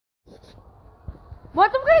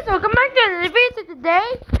What's up, guys? Welcome back to another video. So today,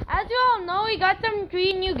 as you all know, we got some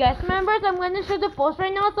 3 new guest members. I'm going to show the post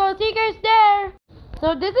right now, so I'll see you guys there.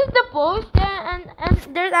 So this is the post, and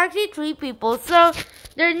there's actually 3 people. So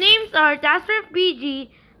their names are Tasrif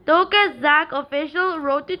BG, Toka Zach Official,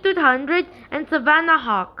 Road to 200, and Savannah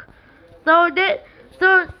Hawk. So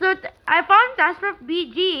I found Tasrif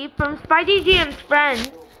BG from Spidey GM's friends.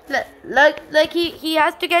 Like he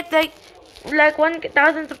has to get like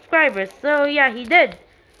 1,000 subscribers. So yeah, he did.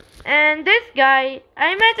 And this guy,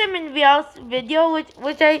 I met him in Vial's video,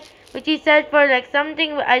 which he said for like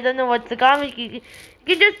something, I don't know what's the comment. You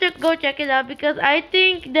can just go check it out, because I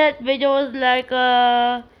think that video was like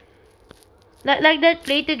that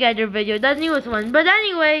play together video, the newest one. But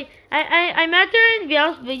anyway, I met her in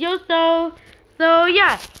Vial's video, so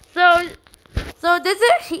yeah, so this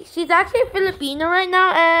is she's actually Filipino right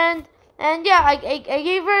now, and yeah, I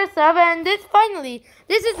gave her a sub, and this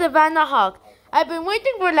is Savannah Hawk. I've been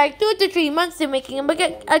waiting for like 2 to 3 months to making him a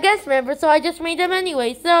guest member, so I just made him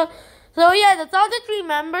anyway. So yeah, that's all the 3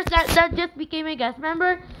 members that just became a guest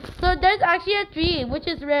member. So there's actually a 3, which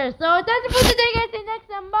is rare. So that's it for today, guys. See you next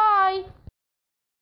time. Bye.